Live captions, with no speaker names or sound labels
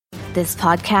This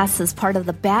podcast is part of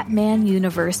the Batman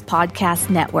Universe Podcast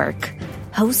Network,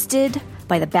 hosted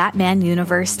by the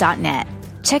BatmanUniverse.net.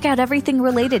 Check out everything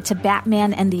related to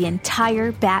Batman and the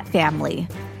entire Bat family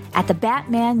at the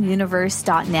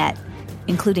BatmanUniverse.net,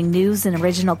 including news and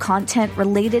original content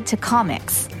related to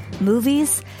comics,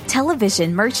 movies,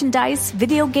 television, merchandise,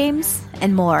 video games,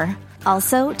 and more.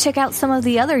 Also, check out some of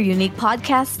the other unique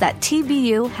podcasts that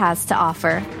TBU has to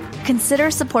offer. Consider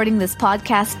supporting this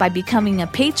podcast by becoming a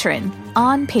patron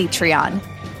on Patreon.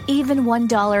 Even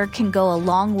 $1 can go a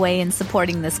long way in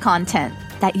supporting this content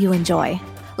that you enjoy.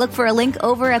 Look for a link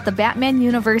over at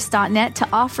thebatmanuniverse.net to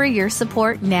offer your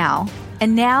support now.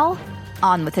 And now,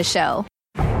 on with the show.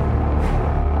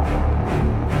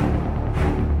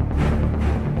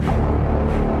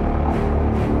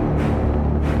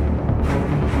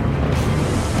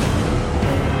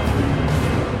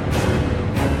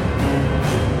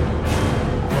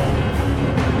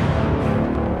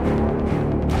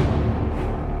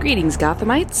 Greetings,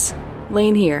 Gothamites.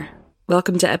 Lane here.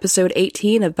 Welcome to episode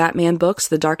 18 of Batman Books,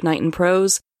 The Dark Knight in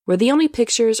Prose, where the only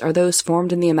pictures are those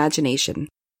formed in the imagination.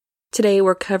 Today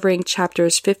we're covering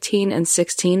chapters 15 and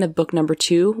 16 of book number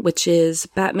 2, which is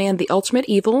Batman the Ultimate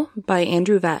Evil by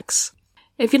Andrew Vax.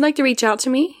 If you'd like to reach out to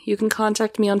me, you can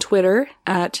contact me on Twitter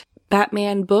at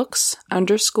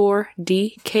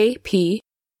BatmanBooks_DKP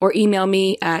or email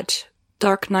me at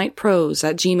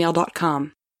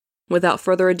darkknightprose@gmail.com. Without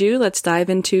further ado, let's dive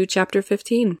into Chapter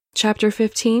 15. Chapter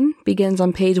 15 begins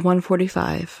on page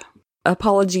 145.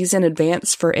 Apologies in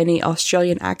advance for any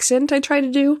Australian accent I try to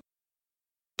do.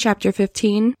 Chapter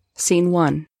 15, Scene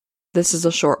 1. This is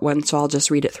a short one, so I'll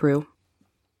just read it through.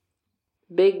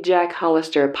 Big Jack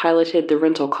Hollister piloted the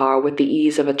rental car with the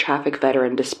ease of a traffic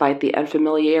veteran despite the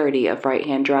unfamiliarity of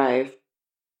right-hand drive.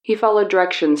 He followed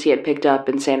directions he had picked up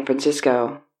in San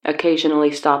Francisco,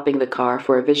 occasionally stopping the car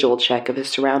for a visual check of his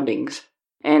surroundings,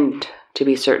 and to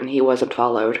be certain he wasn't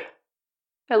followed.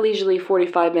 A leisurely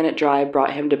 45-minute drive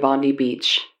brought him to Bondi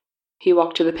Beach. He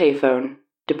walked to the payphone,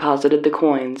 deposited the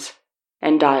coins,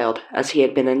 and dialed as he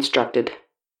had been instructed.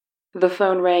 The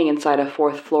phone rang inside a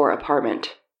fourth-floor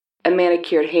apartment. A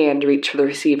manicured hand reached for the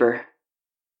receiver.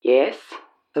 "Yes?"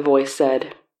 the voice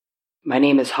said. "My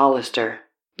name is Hollister,"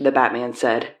 the Batman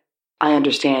said. "I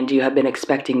understand you have been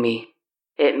expecting me."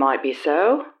 "It might be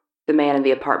so," the man in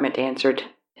the apartment answered,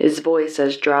 his voice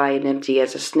as dry and empty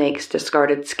as a snake's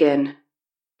discarded skin.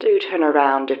 "Do turn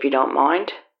around if you don't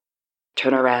mind."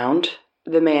 "Turn around?"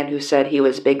 the man who said he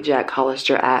was Big Jack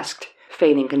Hollister asked,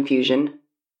 feigning confusion.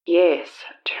 "Yes,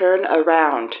 turn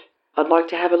around. I'd like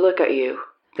to have a look at you,"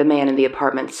 the man in the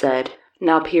apartment said,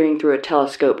 now peering through a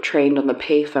telescope trained on the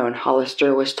payphone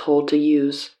Hollister was told to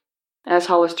use. As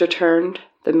Hollister turned,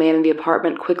 the man in the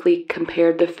apartment quickly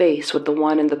compared the face with the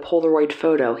one in the Polaroid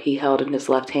photo he held in his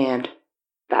left hand.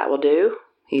 "That will do,"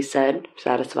 he said,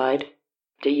 satisfied.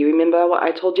 "Do you remember what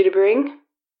I told you to bring?"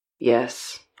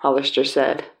 "Yes," Hollister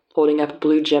said, holding up a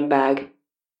blue gym bag.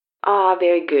 "Ah,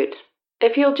 very good.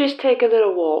 If you'll just take a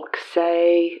little walk,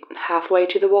 say, halfway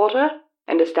to the water,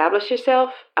 and establish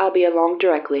yourself, I'll be along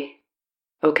directly."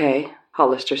 "Okay,"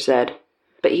 Hollister said,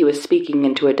 but he was speaking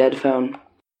into a dead phone.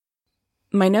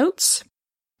 My notes?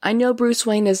 I know Bruce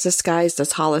Wayne is disguised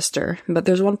as Hollister, but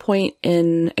there's one point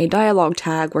in a dialogue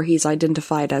tag where he's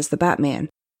identified as the Batman.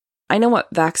 I know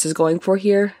what Vax is going for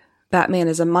here. Batman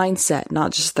is a mindset,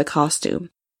 not just the costume.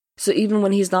 So even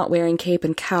when he's not wearing cape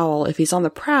and cowl, if he's on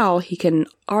the prowl, he can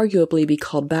arguably be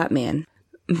called Batman.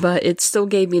 But it still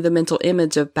gave me the mental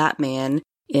image of Batman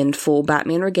in full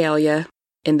Batman regalia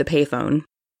in the payphone.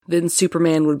 Then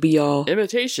Superman would be all,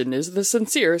 "Imitation is the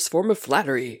sincerest form of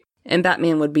flattery." And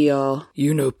Batman would be all,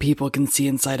 "You know people can see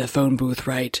inside a phone booth,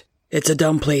 right? It's a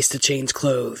dumb place to change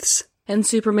clothes." And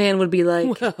Superman would be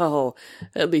like, "Well,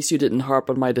 at least you didn't harp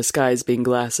on my disguise being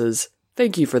glasses.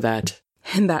 Thank you for that."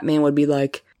 And Batman would be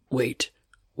like, "Wait,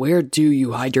 where do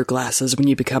you hide your glasses when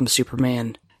you become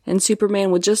Superman?" And Superman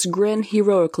would just grin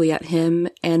heroically at him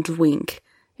and wink.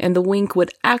 And the wink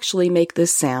would actually make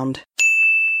this sound.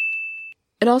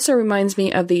 It also reminds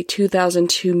me of the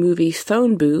 2002 movie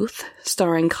Phone Booth,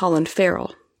 starring Colin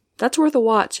Farrell. That's worth a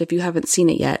watch if you haven't seen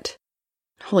it yet.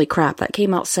 Holy crap, that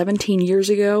came out 17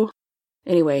 years ago?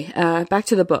 Anyway, back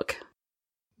to the book.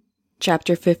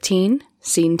 Chapter 15,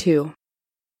 Scene 2.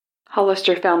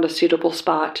 Hollister found a suitable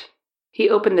spot. He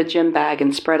opened the gym bag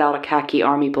and spread out a khaki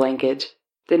army blanket.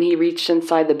 Then he reached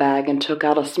inside the bag and took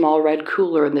out a small red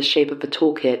cooler in the shape of a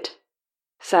toolkit.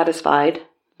 Satisfied,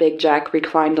 Big Jack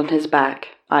reclined on his back,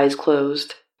 eyes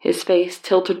closed, his face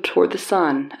tilted toward the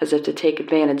sun as if to take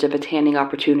advantage of a tanning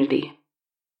opportunity.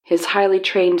 His highly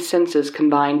trained senses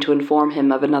combined to inform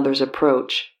him of another's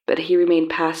approach, but he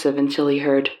remained passive until he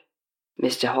heard,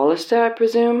 Mr. Hollister, I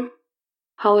presume?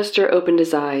 Hollister opened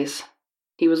his eyes.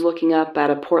 He was looking up at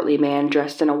a portly man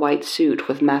dressed in a white suit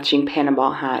with matching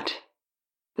Panama hat.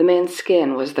 The man's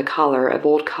skin was the color of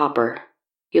old copper.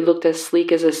 He looked as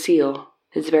sleek as a seal.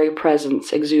 His very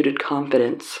presence exuded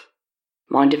confidence.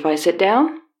 Mind if I sit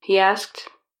down? He asked.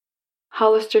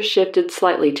 Hollister shifted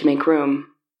slightly to make room.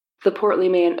 The portly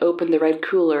man opened the red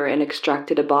cooler and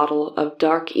extracted a bottle of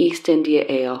dark East India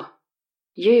ale.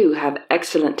 You have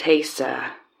excellent taste,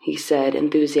 sir, he said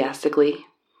enthusiastically,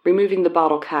 removing the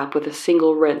bottle cap with a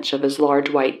single wrench of his large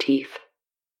white teeth.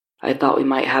 I thought we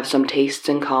might have some tastes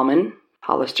in common,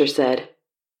 Hollister said.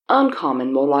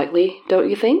 Uncommon, more likely, don't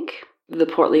you think? The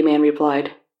portly man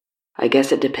replied. I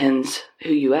guess it depends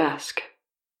who you ask.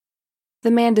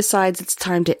 The man decides it's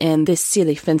time to end this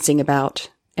silly fencing about,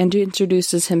 and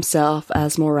introduces himself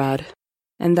as Morad,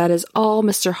 and that is all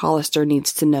Mr. Hollister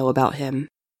needs to know about him.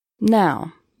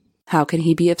 Now, how can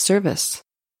he be of service?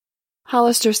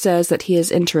 Hollister says that he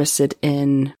is interested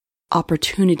in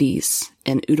opportunities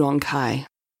in Udon Kai.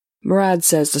 Morad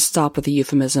says to stop with the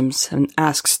euphemisms and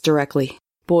asks directly,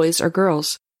 boys or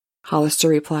girls? Hollister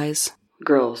replies,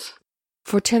 girls.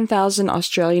 For 10,000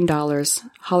 Australian dollars,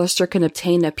 Hollister can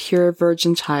obtain a pure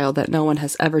virgin child that no one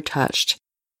has ever touched,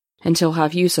 and he'll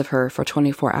have use of her for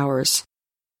 24 hours.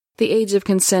 The age of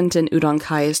consent in Udon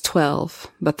Kai is 12,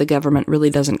 but the government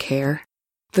really doesn't care.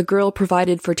 The girl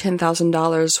provided for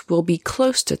 $10,000 will be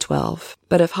close to 12,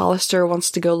 but if Hollister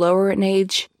wants to go lower in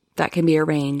age, that can be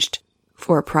arranged.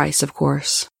 For a price, of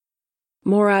course.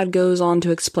 Morad goes on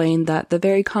to explain that the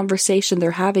very conversation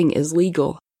they're having is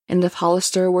legal, and if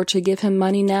Hollister were to give him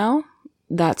money now,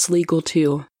 that's legal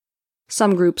too.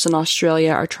 Some groups in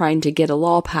Australia are trying to get a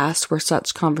law passed where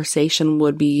such conversation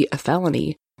would be a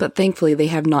felony, but thankfully they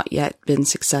have not yet been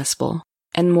successful,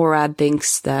 and Morad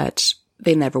thinks that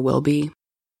they never will be.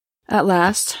 At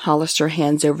last, Hollister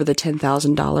hands over the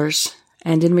 $10,000,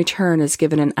 and in return is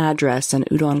given an address in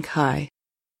Udon Kai.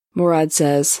 Morad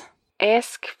says,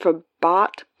 ask for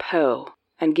Bart Poe,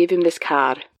 and give him this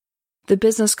card. The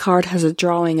business card has a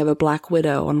drawing of a black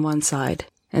widow on one side,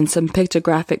 and some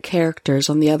pictographic characters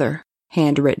on the other,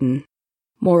 handwritten.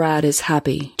 Morad is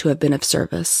happy to have been of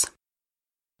service.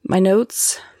 My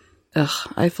notes?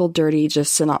 I feel dirty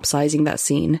just synopsizing that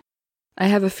scene. I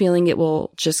have a feeling it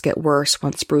will just get worse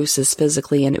once Bruce is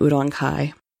physically in Udon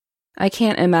Kai. I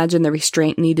can't imagine the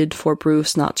restraint needed for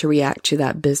Bruce not to react to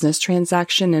that business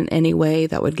transaction in any way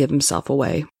that would give himself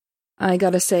away. I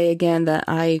gotta say again that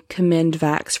I commend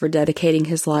Vax for dedicating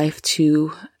his life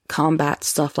to combat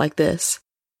stuff like this.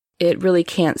 It really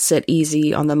can't sit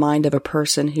easy on the mind of a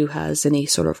person who has any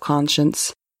sort of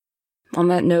conscience. On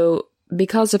that note,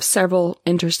 because of several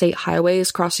interstate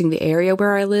highways crossing the area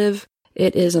where I live,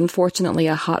 it is unfortunately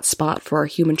a hot spot for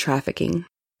human trafficking.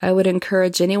 I would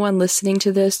encourage anyone listening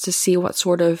to this to see what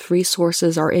sort of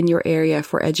resources are in your area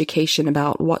for education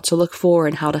about what to look for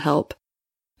and how to help.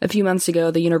 A few months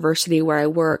ago, the university where I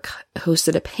work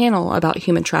hosted a panel about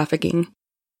human trafficking.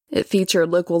 It featured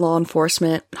local law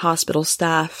enforcement, hospital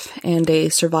staff, and a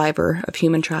survivor of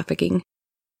human trafficking.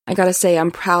 I gotta say,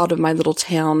 I'm proud of my little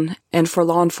town, and for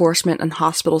law enforcement and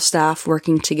hospital staff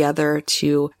working together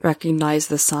to recognize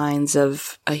the signs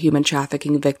of a human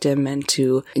trafficking victim and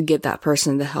to get that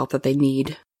person the help that they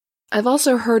need. I've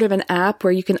also heard of an app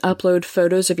where you can upload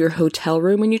photos of your hotel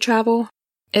room when you travel.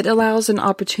 It allows an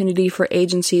opportunity for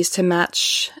agencies to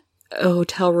match a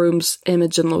hotel room's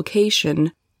image and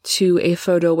location to a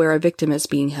photo where a victim is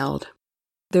being held.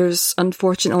 There's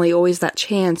unfortunately always that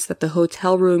chance that the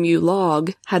hotel room you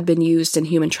log had been used in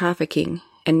human trafficking,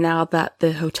 and now that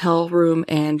the hotel room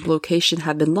and location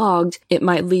have been logged, it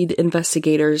might lead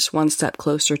investigators one step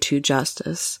closer to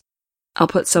justice. I'll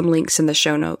put some links in the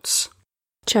show notes.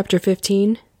 Chapter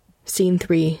 15, Scene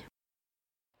 3.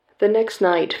 The next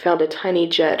night found a tiny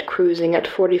jet cruising at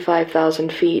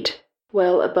 45,000 feet,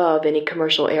 well above any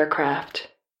commercial aircraft.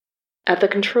 At the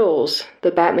controls, the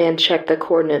Batman checked the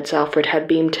coordinates Alfred had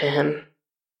beamed to him.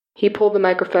 He pulled the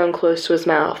microphone close to his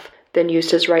mouth, then used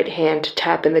his right hand to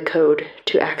tap in the code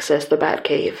to access the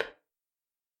Batcave.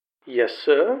 Yes,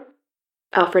 sir?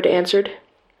 Alfred answered.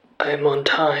 I'm on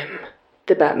time,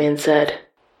 the Batman said.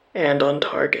 And on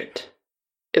target.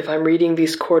 If I'm reading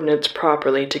these coordinates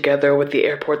properly together with the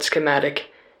airport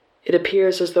schematic, it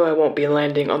appears as though I won't be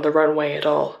landing on the runway at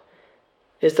all.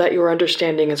 Is that your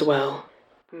understanding as well?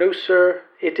 No, sir,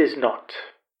 it is not.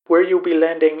 Where you'll be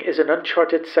landing is an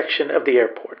uncharted section of the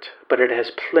airport, but it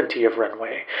has plenty of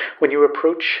runway. When you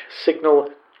approach, signal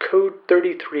Code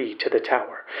 33 to the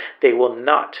tower. They will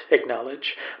not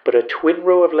acknowledge, but a twin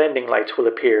row of landing lights will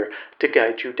appear to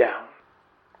guide you down.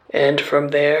 And from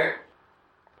there?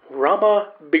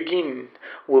 Rama Begin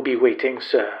will be waiting,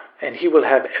 sir, and he will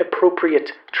have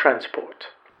appropriate transport.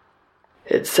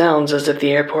 It sounds as if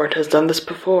the airport has done this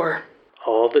before.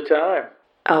 All the time.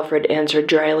 Alfred answered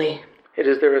dryly. It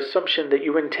is their assumption that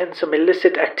you intend some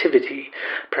illicit activity.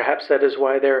 Perhaps that is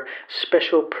why their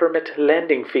special permit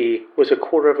landing fee was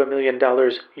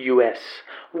 $250,000 US,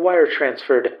 wire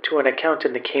transferred to an account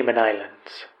in the Cayman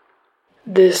Islands.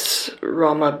 This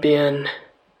Rama Bien,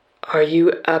 are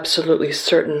you absolutely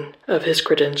certain of his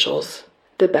credentials?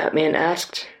 The Batman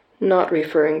asked, not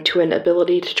referring to an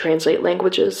ability to translate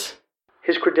languages.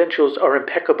 His credentials are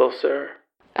impeccable, sir,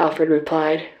 Alfred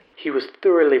replied. He was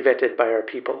thoroughly vetted by our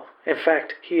people. In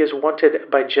fact, he is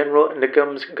wanted by General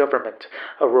Nagum's government.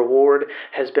 A reward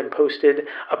has been posted.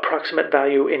 Approximate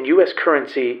value in U.S.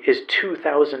 currency is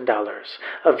 $2,000.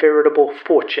 A veritable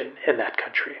fortune in that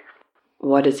country.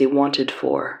 What is he wanted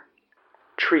for?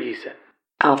 Treason,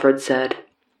 Alfred said.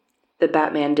 The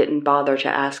Batman didn't bother to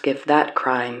ask if that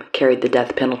crime carried the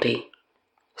death penalty.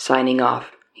 Signing off,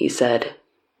 he said,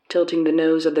 tilting the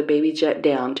nose of the baby jet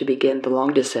down to begin the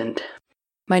long descent.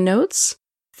 My notes?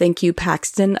 Thank you,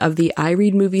 Paxton of the I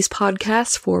Read Movies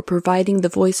podcast, for providing the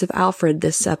voice of Alfred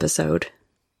this episode.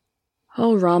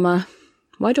 Oh, Rama,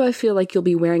 why do I feel like you'll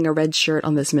be wearing a red shirt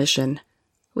on this mission?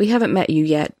 We haven't met you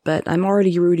yet, but I'm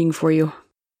already rooting for you.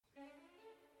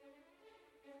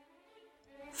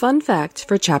 Fun fact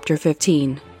for Chapter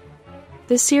 15.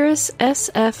 The Cirrus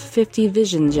SF-50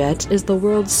 Vision jet is the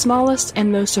world's smallest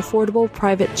and most affordable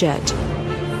private jet.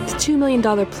 The $2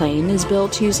 million plane is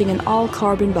built using an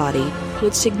all-carbon body,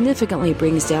 which significantly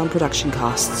brings down production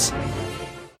costs.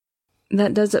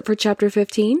 That does it for Chapter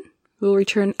 15. We'll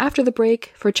return after the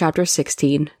break for Chapter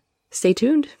 16. Stay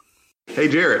tuned. Hey,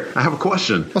 Jared, I have a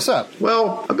question. What's up?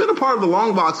 Well, I've been a part of the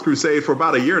Longbox Crusade for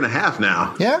about 1.5 years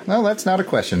now. Yeah? Well, that's not a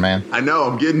question, man. I know,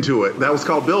 I'm getting to it. That was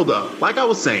called build-up. Like I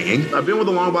was saying, I've been with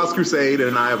the Longbox Crusade,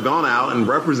 and I have gone out and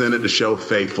represented the show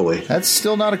faithfully. That's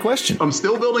still not a question. I'm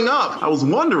still building up. I was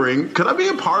wondering, could I be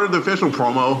a part of the official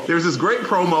promo? There's this great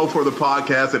promo for the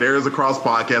podcast that airs across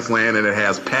podcast land, and it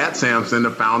has Pat Sampson,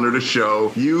 the founder of the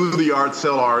show, you, the art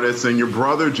cell artist, and your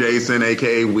brother Jason,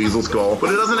 a.k.a. Weasel Skull.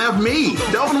 But it doesn't have me,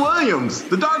 Delvin Williams,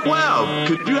 the Dark Web.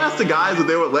 Could you ask the guys if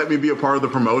they would let me be a part of the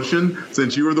promotion,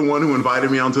 since you were the one who invited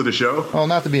me onto the show? Well,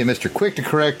 not to be a Mr. Quick to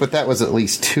correct, but that was at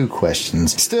least 2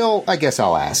 questions. Still, I guess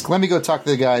I'll ask. Let me go talk to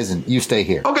the guys, and you stay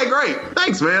here. Okay, great.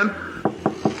 Thanks, man.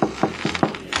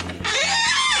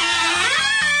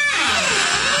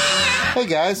 Hey,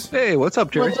 guys. Hey, what's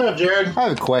up, Jared? What's up, Jared? I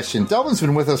have a question. Delvin's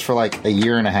been with us for like 1.5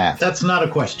 years. That's not a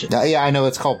question. Yeah, I know.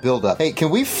 It's called Build Up. Hey,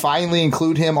 can we finally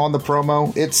include him on the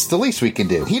promo? It's the least we can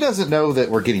do. He doesn't know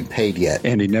that we're getting paid yet.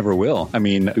 And he never will. I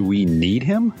mean, we need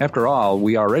him? After all,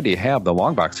 we already have the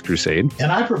Longbox Crusade.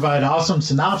 And I provide awesome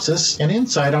synopsis and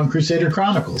insight on Crusader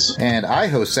Chronicles. And I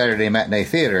host Saturday Matinee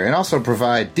Theater and also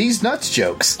provide These Nuts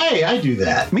jokes. Hey, I do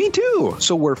that. Me too.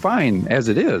 So we're fine as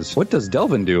it is. What does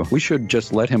Delvin do? We should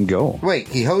just let him go. Wait,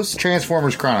 he hosts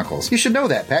Transformers Chronicles. You should know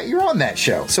that, Pat. You're on that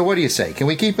show. So what do you say? Can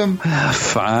we keep him?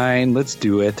 Fine, let's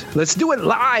do it. Let's do it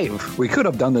live. We could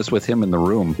have done this with him in the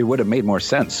room. It would have made more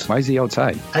sense. Why is he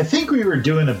outside? I think we were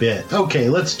doing a bit. Okay,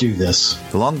 let's do this.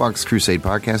 The Longbox Crusade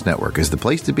Podcast Network is the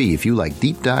place to be if you like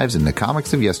deep dives in the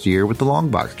comics of yesteryear with the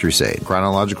Longbox Crusade,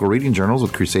 chronological reading journals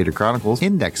with Crusader Chronicles,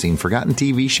 indexing forgotten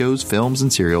TV shows, films,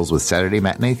 and serials with Saturday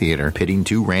Matinee Theater, pitting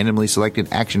 2 randomly selected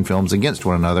action films against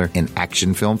one another in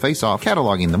Action Film Face-Off,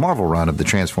 cataloging the Marvel run of the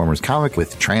Transformers comic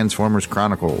with Transformers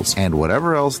Chronicles, and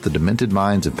whatever else the demented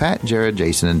minds of Pat, Jared,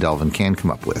 Jason, and Delvin can come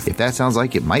up with. If that sounds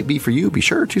like it might be for you, be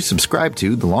sure to subscribe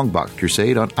to The Longbox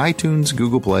Crusade on iTunes,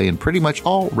 Google Play, and pretty much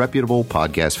all reputable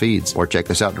podcast feeds. Or check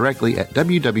us out directly at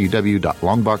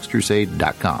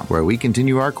www.longboxcrusade.com, where we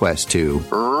continue our quest to...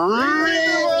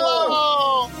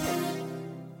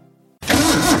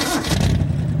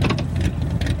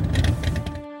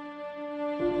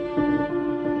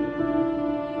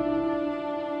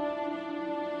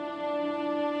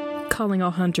 Calling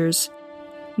all hunters.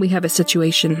 We have a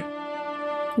situation.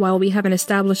 While we have an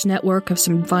established network of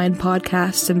some fine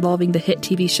podcasts involving the hit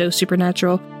TV show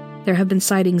Supernatural, there have been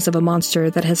sightings of a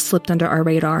monster that has slipped under our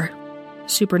radar.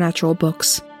 Supernatural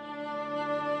books.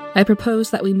 I propose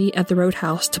that we meet at the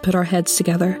Roadhouse to put our heads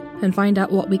together and find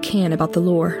out what we can about the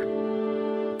lore.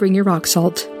 Bring your rock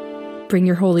salt. Bring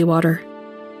your holy water.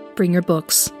 Bring your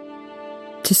books.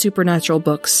 To Supernatural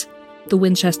Books, the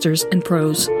Winchesters and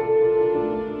Prose.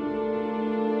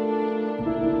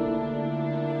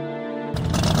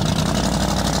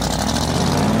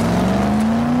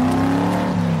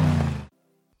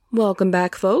 Welcome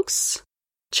back, folks.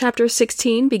 Chapter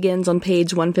 16 begins on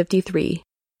page 153.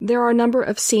 There are a number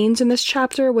of scenes in this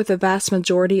chapter, with a vast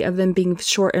majority of them being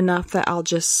short enough that I'll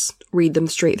just read them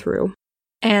straight through.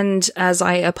 And as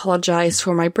I apologize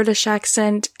for my British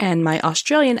accent and my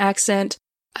Australian accent,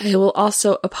 I will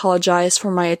also apologize for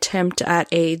my attempt at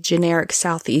a generic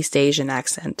Southeast Asian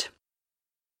accent.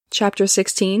 Chapter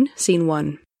 16, Scene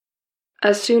 1.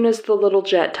 As soon as the little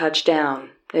jet touched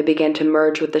down, it began to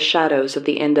merge with the shadows of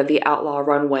the end of the outlaw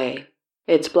runway,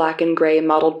 its black and gray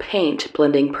mottled paint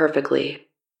blending perfectly.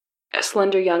 A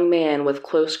slender young man with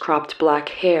close-cropped black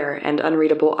hair and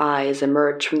unreadable eyes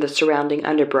emerged from the surrounding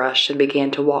underbrush and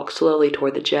began to walk slowly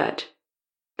toward the jet.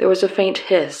 There was a faint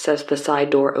hiss as the side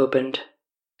door opened.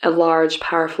 A large,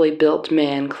 powerfully built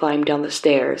man climbed down the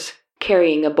stairs,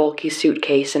 carrying a bulky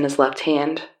suitcase in his left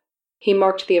hand. He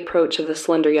marked the approach of the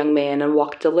slender young man and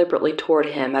walked deliberately toward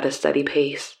him at a steady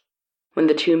pace. When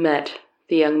the two met,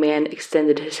 the young man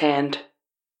extended his hand.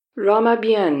 "Rama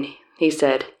bien," he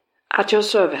said. "At your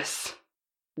service."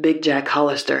 "Big Jack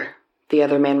Hollister," the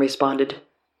other man responded.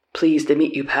 "Pleased to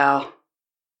meet you, pal."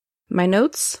 My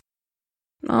notes?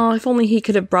 Oh, if only he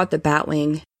could have brought the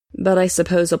Batwing, but I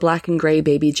suppose a black and gray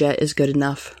baby jet is good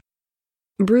enough.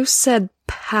 Bruce said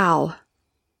pal.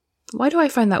 Why do I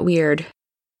find that weird?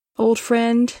 Old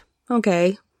friend?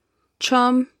 Okay.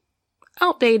 Chum?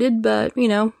 Outdated, but,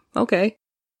 okay.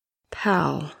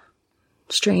 Pal.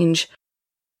 Strange.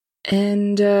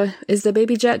 And, is the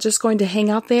baby jet just going to hang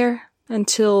out there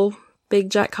until Big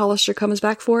Jack Hollister comes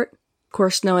back for it? Of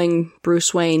course, knowing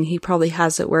Bruce Wayne, he probably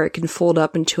has it where it can fold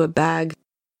up into a bag.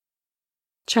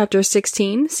 Chapter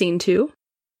 16, Scene 2.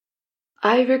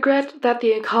 "I regret that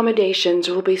the accommodations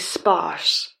will be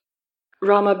sparse,"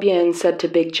 Rama Bien said to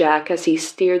Big Jack as he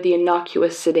steered the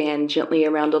innocuous sedan gently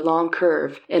around a long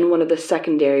curve in one of the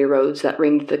secondary roads that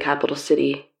ringed the capital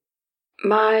city.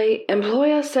 "My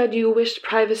employer said you wished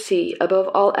privacy above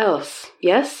all else,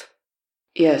 yes?"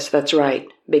 "Yes, that's right,"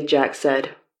 Big Jack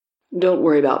said. "Don't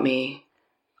worry about me.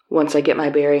 Once I get my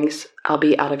bearings, I'll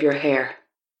be out of your hair."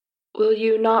 "Will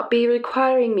you not be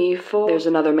requiring me for—" "There's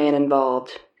another man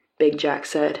involved," Big Jack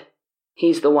said.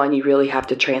 "He's the one you really have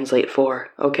to translate for,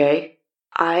 okay?"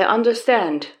 "I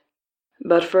understand.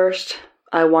 But first,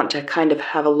 I want to kind of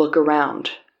have a look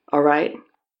around, all right?"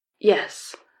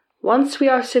 "Yes. Once we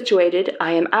are situated,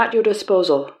 I am at your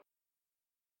disposal."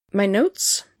 My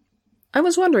notes? I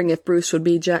was wondering if Bruce would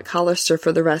be Jack Hollister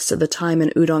for the rest of the time in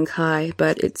Udon Kai,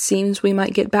 but it seems we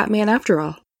might get Batman after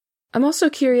all. I'm also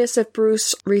curious if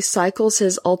Bruce recycles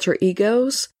his alter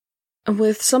egos.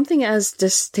 With something as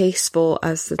distasteful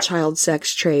as the child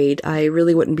sex trade, I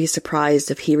really wouldn't be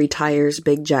surprised if he retires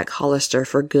Big Jack Hollister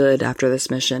for good after this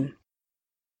mission.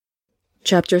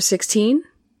 Chapter 16,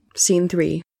 Scene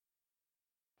 3.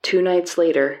 2 nights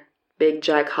later, Big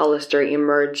Jack Hollister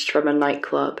emerged from a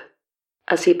nightclub.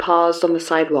 As he paused on the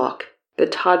sidewalk, the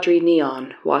tawdry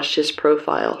neon washed his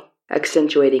profile,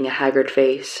 accentuating a haggard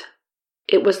face.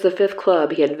 It was the 5th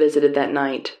club he had visited that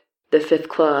night, the 5th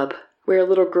club where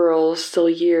little girls, still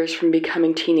years from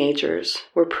becoming teenagers,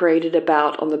 were paraded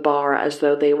about on the bar as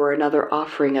though they were another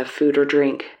offering of food or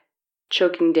drink.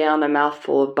 Choking down a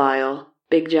mouthful of bile,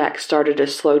 Big Jack started a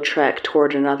slow trek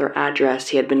toward another address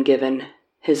he had been given,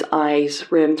 his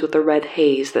eyes rimmed with a red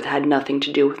haze that had nothing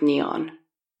to do with neon.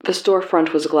 The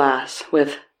storefront was glass,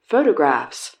 with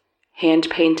photographs,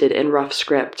 hand-painted in rough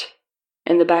script.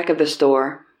 In the back of the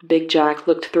store, Big Jack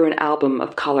looked through an album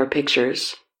of color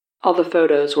pictures. All the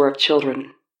photos were of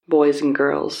children, boys and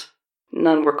girls.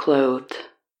 None were clothed.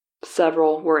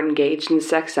 Several were engaged in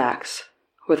sex acts,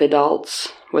 with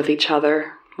adults, with each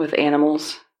other, with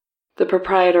animals. The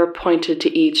proprietor pointed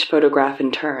to each photograph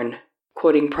in turn,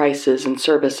 quoting prices and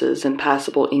services in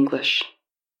passable English.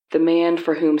 The man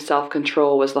for whom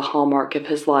self-control was the hallmark of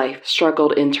his life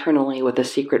struggled internally with a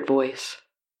secret voice.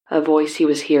 A voice he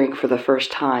was hearing for the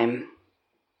first time.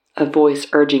 A voice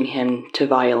urging him to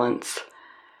violence.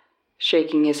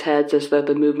 Shaking his head as though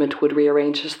the movement would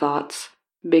rearrange his thoughts,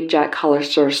 Big Jack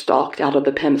Hollister stalked out of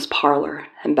the pimp's parlor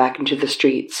and back into the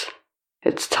streets.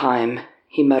 "It's time,"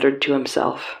 he muttered to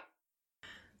himself.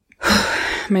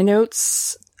 My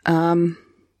notes,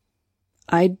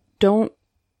 I don't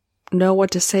know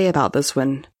what to say about this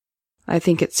one. I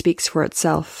think it speaks for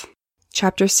itself.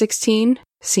 Chapter 16,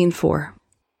 Scene 4.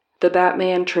 The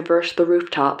Batman traversed the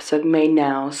rooftops of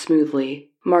Maynao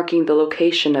smoothly, marking the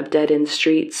location of dead-end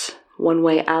streets,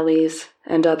 one-way alleys,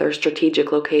 and other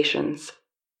strategic locations.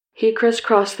 He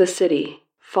crisscrossed the city,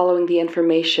 following the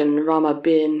information Rama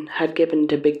Bin had given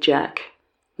to Big Jack,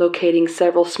 locating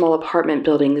several small apartment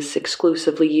buildings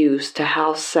exclusively used to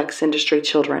house sex industry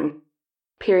children.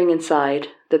 Peering inside,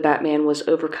 The Batman was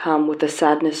overcome with a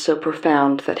sadness so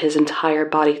profound that his entire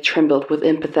body trembled with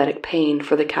empathetic pain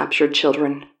for the captured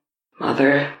children.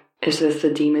 "Mother, is this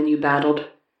the demon you battled?"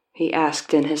 he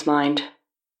asked in his mind.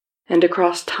 And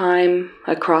across time,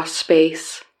 across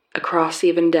space, across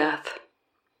even death,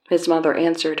 his mother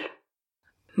answered.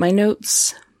 My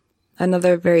notes.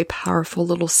 Another very powerful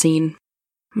little scene.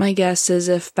 My guess is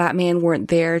if Batman weren't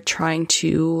there trying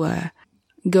to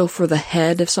go for the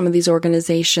head of some of these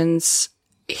organizations,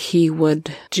 he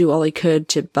would do all he could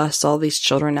to bust all these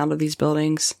children out of these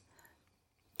buildings.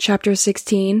 Chapter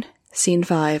 16, Scene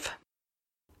 5.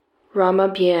 Rama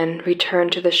Bien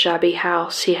returned to the shabby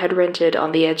house he had rented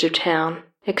on the edge of town,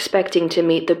 expecting to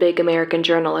meet the big American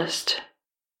journalist.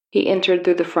 He entered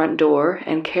through the front door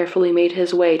and carefully made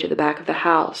his way to the back of the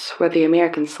house where the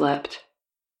American slept.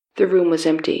 The room was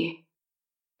empty.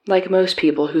 Like most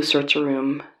people who search a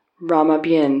room, Rama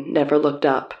Bien never looked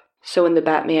up, so when the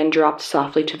Batman dropped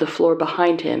softly to the floor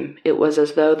behind him, it was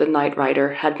as though the Knight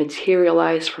Rider had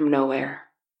materialized from nowhere.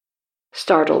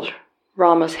 Startled,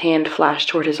 Rama's hand flashed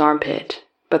toward his armpit,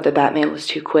 but the Batman was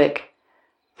too quick.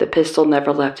 The pistol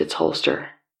never left its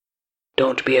holster.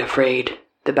 "Don't be afraid,"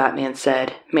 the Batman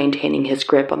said, maintaining his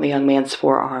grip on the young man's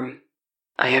forearm.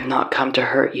 "I have not come to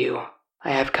hurt you.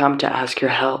 I have come to ask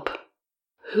your help."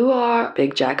 "Who are—"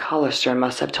 "Big Jack Hollister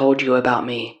must have told you about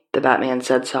me," the Batman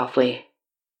said softly.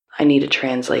 "I need a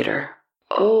translator."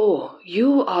 "Oh,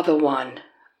 you are the one.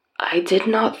 I did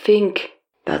not think—"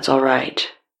 "That's all right.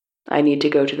 I need to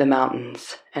go to the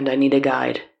mountains, and I need a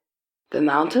guide." "The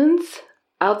mountains?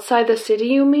 Outside the city,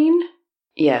 you mean?"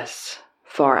 "Yes,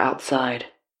 far outside.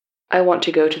 I want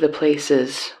to go to the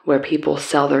places where people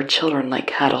sell their children like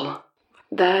cattle."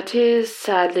 "That is,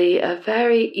 sadly, a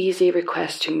very easy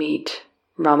request to meet,"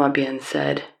 Rama Bien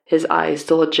said, his eyes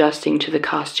still adjusting to the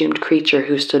costumed creature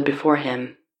who stood before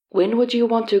him. "When would you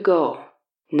want to go?"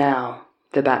 "Now,"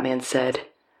 the Batman said.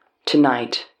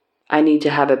 "Tonight. I need to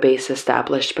have a base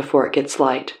established before it gets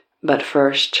light. But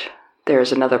first, there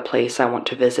is another place I want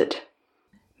to visit."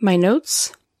 My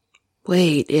notes?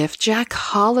 Wait, if Jack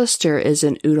Hollister is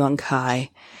in Udon-kai,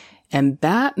 and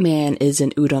Batman is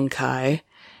in Udon-kai,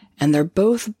 and they're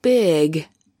both big,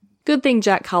 good thing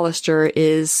Jack Hollister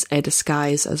is a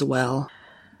disguise as well.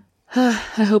 I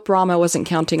hope Rama wasn't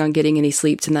counting on getting any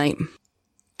sleep tonight.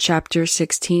 Chapter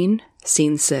 16,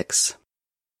 Scene 6.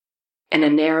 In a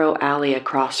narrow alley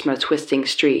across from a twisting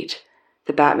street,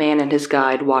 the Batman and his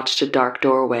guide watched a dark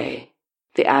doorway.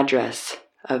 The address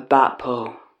of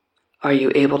Batpo. "Are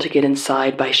you able to get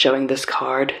inside by showing this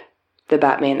card?" the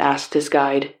Batman asked his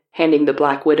guide, handing the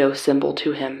Black Widow symbol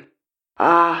to him.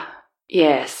 "Ah,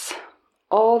 yes.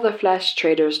 All the flesh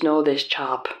traders know this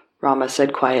chop," Rama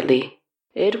said quietly.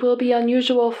 "It will be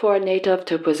unusual for a native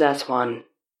to possess one.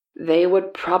 They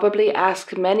would probably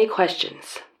ask many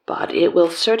questions, but it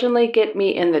will certainly get me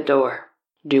in the door."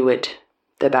 "Do it,"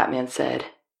 the Batman said.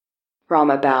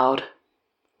 Rama bowed.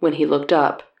 When he looked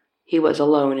up, he was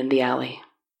alone in the alley.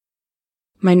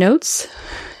 My notes?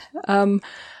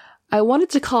 I wanted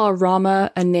to call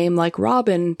Rama a name like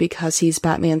Robin because he's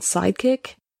Batman's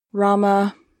sidekick.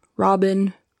 Rama,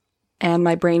 Robin, and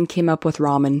my brain came up with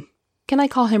ramen. Can I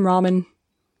call him ramen?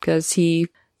 Because he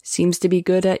seems to be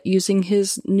good at using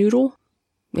his noodle?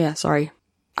 Yeah, sorry.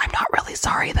 I'm not really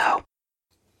sorry, though.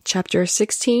 Chapter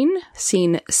 16,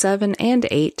 Scene 7 and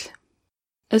 8.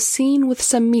 A scene with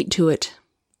some meat to it.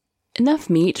 Enough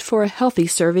meat for a healthy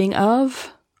serving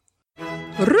of...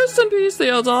 Rest in Peace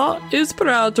Theater is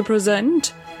proud to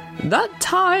present That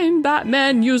Time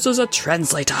Batman Uses a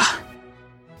Translator.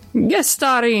 Guest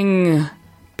starring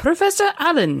Professor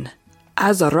Allen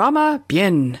as Rama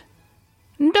Bien,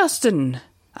 Dustin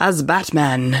as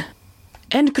Batman,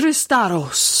 and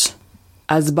Kristaros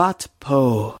as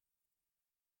Batpo.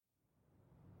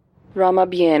 Rama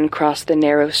Bien crossed the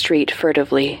narrow street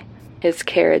furtively, his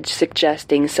carriage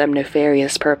suggesting some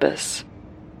nefarious purpose.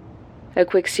 A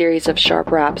quick series of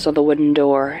sharp raps on the wooden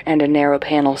door and a narrow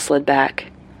panel slid back.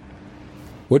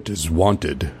 "What is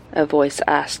wanted?" a voice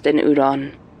asked in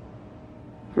Udon.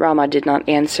 Rama did not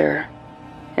answer.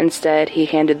 Instead, he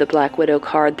handed the Black Widow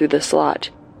card through the slot,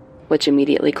 which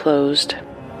immediately closed.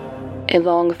 A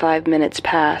long 5 minutes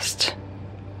passed.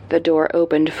 The door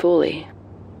opened fully.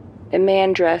 A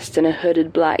man dressed in a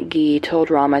hooded black gi told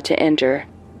Rama to enter,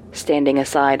 standing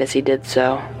aside as he did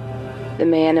so. The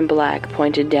man in black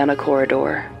pointed down a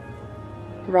corridor.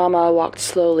 Rama walked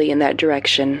slowly in that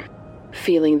direction,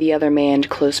 feeling the other man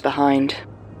close behind.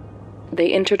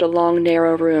 They entered a long,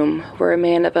 narrow room where a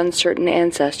man of uncertain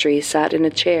ancestry sat in a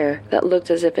chair that looked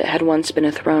as if it had once been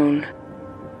a throne.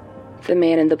 The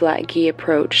man in the black gi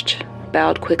approached,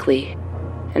 bowed quickly,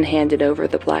 and handed over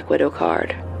the Black Widow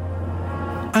card.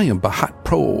 I am Bahat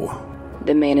Pro.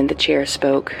 The man in the chair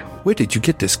spoke. Where did you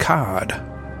get this card?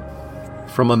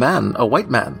 From a white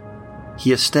man.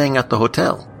 He is staying at the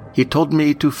hotel. He told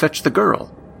me to fetch the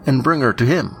girl and bring her to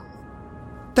him.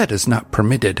 That is not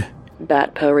permitted.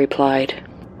 Bat-Po replied.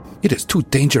 It is too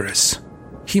dangerous.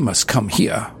 He must come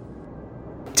here.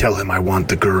 Tell him I want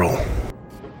the girl,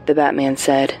 the Batman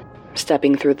said,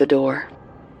 stepping through the door.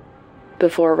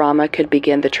 Before Rama could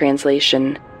begin the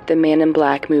translation, the man in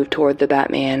black moved toward the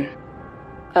Batman.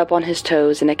 Up on his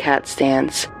toes in a cat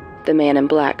stance, the man in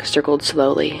black circled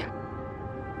slowly.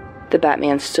 The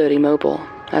Batman stood immobile,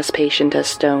 as patient as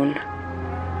stone.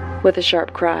 With a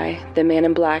sharp cry, the man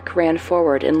in black ran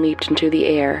forward and leaped into the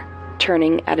air,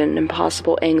 turning at an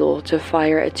impossible angle to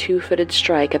fire a 2-footed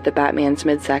strike at the Batman's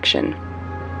midsection.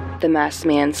 The masked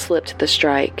man slipped the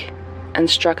strike and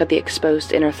struck at the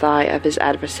exposed inner thigh of his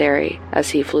adversary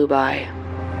as he flew by.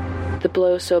 The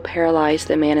blow so paralyzed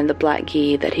the man in the black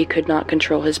gi that he could not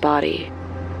control his body.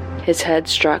 His head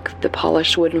struck the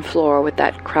polished wooden floor with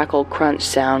that crackle crunch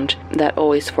sound that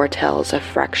always foretells a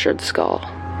fractured skull.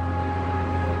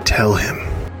 Tell him,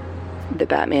 the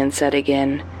Batman said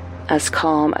again, as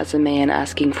calm as a man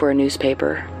asking for a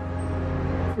newspaper.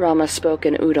 Rama spoke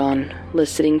in Udon,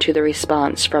 listening to the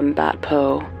response from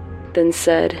Bat-Po, then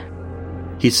said,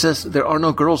 He says there are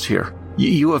no girls here.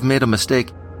 You have made a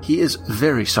mistake. He is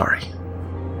very sorry.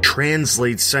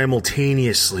 Translate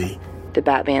simultaneously, the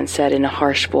Batman said in a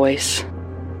harsh voice.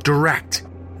 Direct.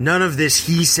 None of this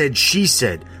he said, she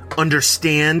said.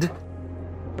 Understand?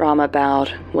 Rama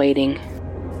bowed, waiting.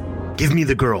 Give me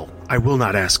the girl. I will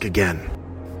not ask again,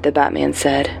 the Batman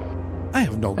said. I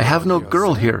have no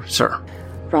girl here, sir,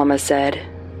 Rama said,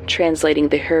 translating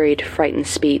the hurried, frightened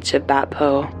speech of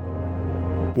Bat-Po.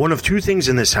 One of two things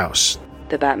in this house,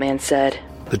 the Batman said.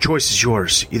 The choice is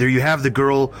yours. Either you have the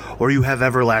girl, or you have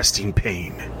everlasting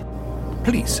pain.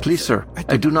 Please, sir,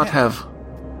 I do not have...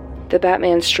 The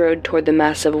Batman strode toward the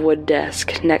massive wood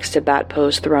desk next to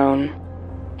Bat-Po's throne.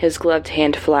 His gloved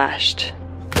hand flashed.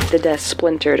 The desk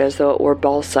splintered as though it were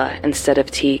balsa instead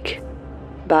of teak.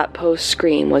 Bat-Po's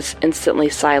scream was instantly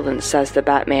silenced as the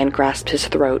Batman grasped his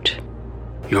throat.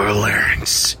 Your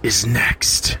larynx is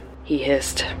next, he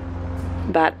hissed.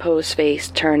 Bat-Po's face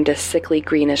turned a sickly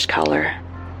greenish color.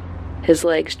 His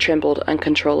legs trembled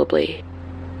uncontrollably.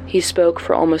 He spoke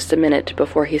for almost a minute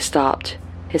before he stopped,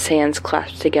 his hands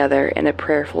clasped together in a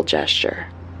prayerful gesture.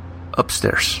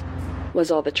 Upstairs,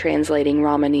 was all the translating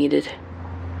Rama needed.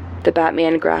 The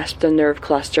Batman grasped the nerve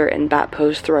cluster in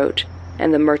Bat-Po's throat,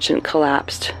 and the merchant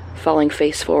collapsed, falling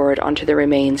face forward onto the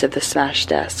remains of the smashed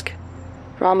desk.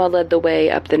 Rama led the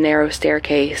way up the narrow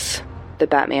staircase, the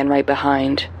Batman right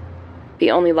behind.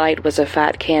 The only light was a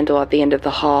fat candle at the end of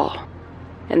the hall.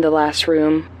 In the last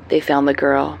room, they found the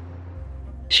girl.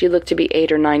 She looked to be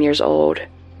 8 or 9 years old,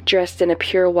 dressed in a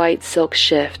pure white silk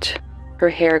shift, her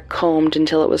hair combed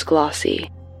until it was glossy.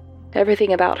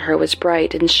 Everything about her was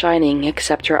bright and shining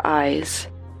except her eyes.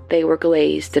 They were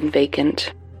glazed and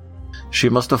vacant. She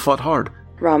must have fought hard,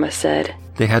 Rama said.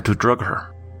 They had to drug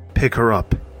her. Pick her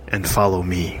up and follow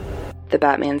me, the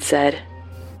Batman said.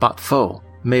 Bat-Po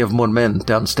may have more men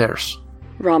downstairs,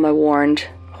 Rama warned,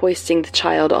 hoisting the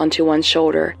child onto one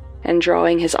shoulder and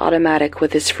drawing his automatic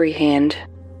with his free hand.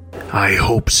 I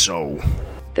hope so,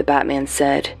 the Batman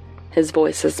said, his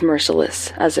voice as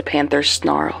merciless as a panther's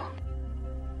snarl.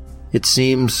 It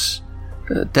seems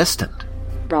destined,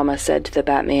 Rama said to the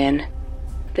Batman.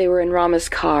 They were in Rama's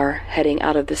car, heading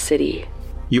out of the city.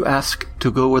 You asked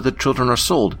to go where the children are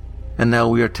sold, and now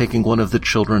we are taking one of the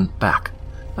children back.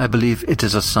 I believe it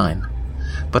is a sign.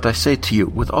 But I say to you,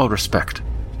 with all respect,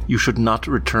 you should not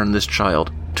return this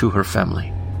child to her family.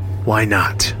 Why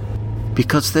not?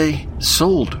 Because they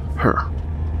sold her.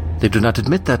 They do not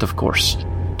admit that, of course.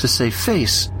 To save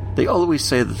face, they always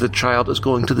say that the child is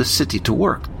going to the city to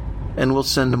work, and will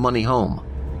send money home.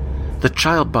 The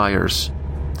child buyers,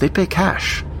 they pay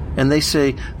cash, and they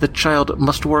say the child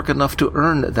must work enough to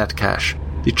earn that cash.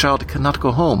 The child cannot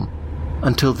go home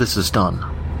until this is done.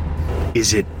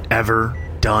 Is it ever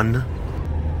done?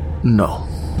 No.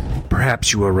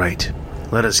 Perhaps you are right.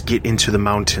 Let us get into the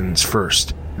mountains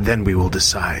first, then we will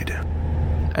decide.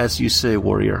 As you say,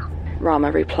 warrior,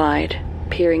 Rama replied,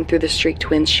 peering through the streaked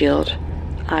windshield,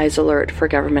 eyes alert for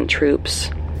government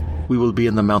troops. We will be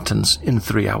in the mountains in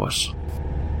 3 hours.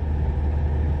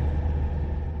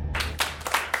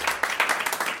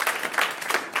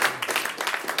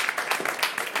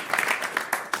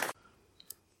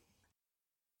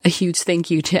 A huge thank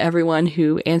you to everyone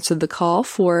who answered the call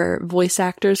for voice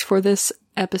actors for this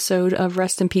episode of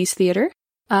Rest in Peace Theater.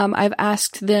 I've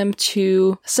asked them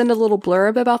to send a little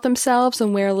blurb about themselves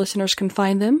and where listeners can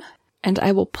find them, and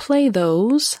I will play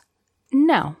those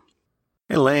now.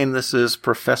 Hey, Lane, this is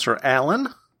Professor Allen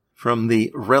from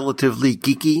the Relatively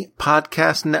Geeky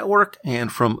Podcast Network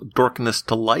and from Dorkness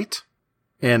to Light.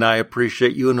 And I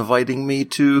appreciate you inviting me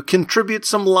to contribute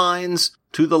some lines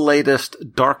to the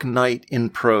latest Dark Knight in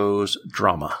Prose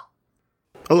drama.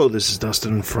 Hello, this is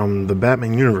Dustin from the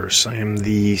Batman Universe. I am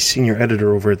the senior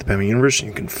editor over at the Batman Universe, and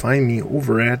you can find me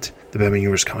over at the Batman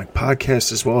Universe Comic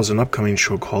Podcast, as well as an upcoming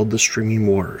show called The Streaming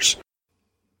Wars.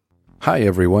 Hi,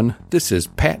 everyone. This is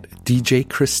Pat DJ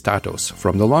Christatos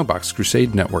from the Longbox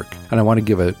Crusade Network, and I want to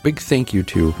give a big thank you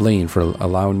to Lane for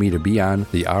allowing me to be on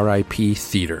the RIP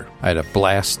Theater. I had a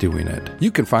blast doing it. You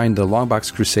can find the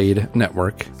Longbox Crusade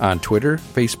Network on Twitter,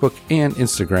 Facebook, and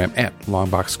Instagram at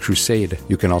Longbox Crusade.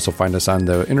 You can also find us on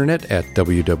the internet at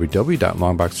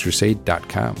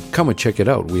www.longboxcrusade.com. Come and check it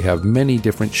out. We have many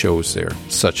different shows there,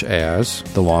 such as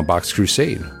the Longbox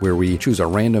Crusade, where we choose a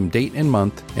random date and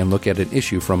month and look at an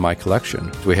issue from my collection.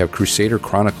 We have Crusader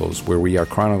Chronicles, where we are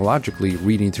chronologically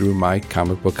reading through my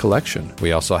comic book collection.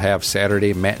 We also have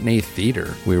Saturday Matinee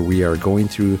Theater, where we are going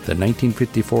through the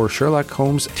 1954 Sherlock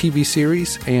Holmes TV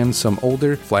series and some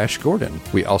older Flash Gordon.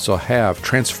 We also have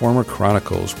Transformer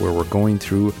Chronicles, where we're going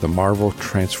through the Marvel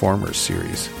Transformers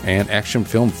series, and Action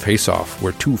Film Face Off,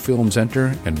 where 2 films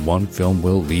enter and 1 film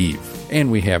will leave. And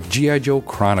we have G.I. Joe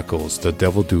Chronicles, The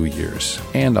Devil Do Years,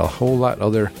 and a whole lot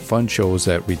other fun shows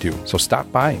that we do. So stop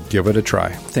by, give it a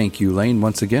try. Thank you, Lane,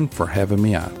 once again for having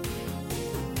me on.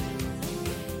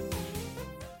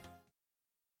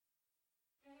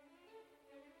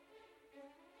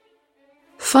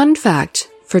 Fun fact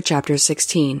for Chapter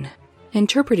 16.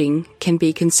 Interpreting can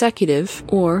be consecutive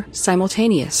or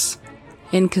simultaneous.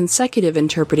 In consecutive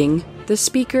interpreting, the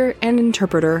speaker and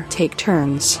interpreter take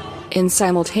turns. In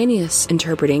simultaneous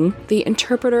interpreting, the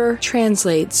interpreter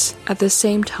translates at the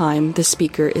same time the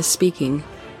speaker is speaking.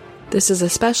 This is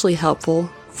especially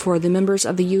helpful for the members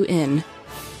of the UN.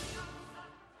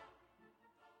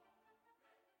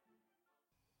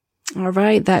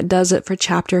 Alright, that does it for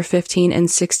Chapter 15 and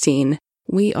 16.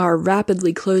 We are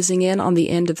rapidly closing in on the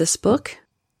end of this book.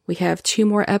 We have 2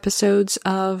 more episodes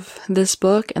of this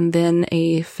book and then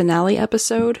a finale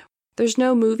episode. There's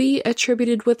no movie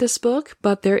attributed with this book,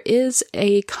 but there is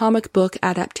a comic book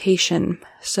adaptation,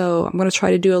 so I'm going to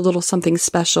try to do a little something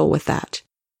special with that.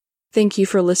 Thank you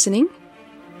for listening,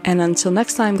 and until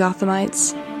next time,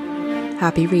 Gothamites,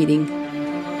 happy reading.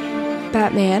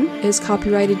 Batman is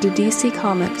copyrighted to DC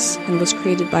Comics and was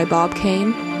created by Bob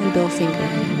Kane and Bill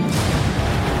Finger.